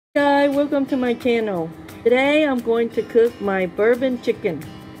Hi, welcome to my channel. Today I'm going to cook my bourbon chicken.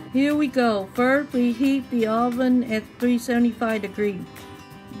 Here we go. First we heat the oven at 375 degrees.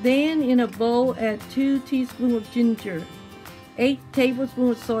 Then in a bowl add 2 teaspoons of ginger, 8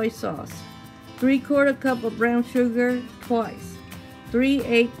 tablespoons of soy sauce, 3/4 cup of brown sugar twice,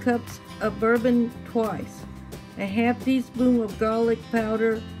 3/8 cups of bourbon twice, a half teaspoon of garlic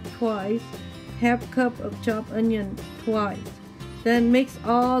powder twice, half cup of chopped onion twice. Then mix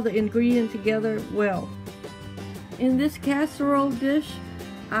all the ingredients together well. In this casserole dish,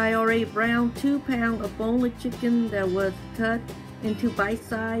 I already browned 2 pounds of boneless chicken that was cut into bite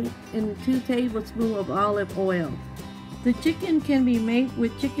size and 2 tablespoons of olive oil. The chicken can be made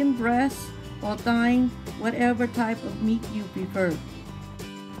with chicken breast or thigh, whatever type of meat you prefer.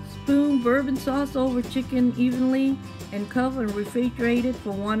 Spoon bourbon sauce over chicken evenly and cover and refrigerate it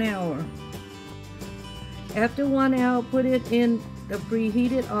for 1 hour. After 1 hour, put it in the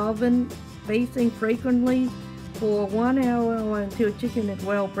preheated oven, basting frequently for 1 hour or until chicken is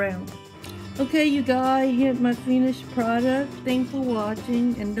well browned. Okay, you guys, here's my finished product. Thanks for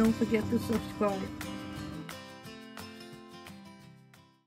watching and don't forget to subscribe.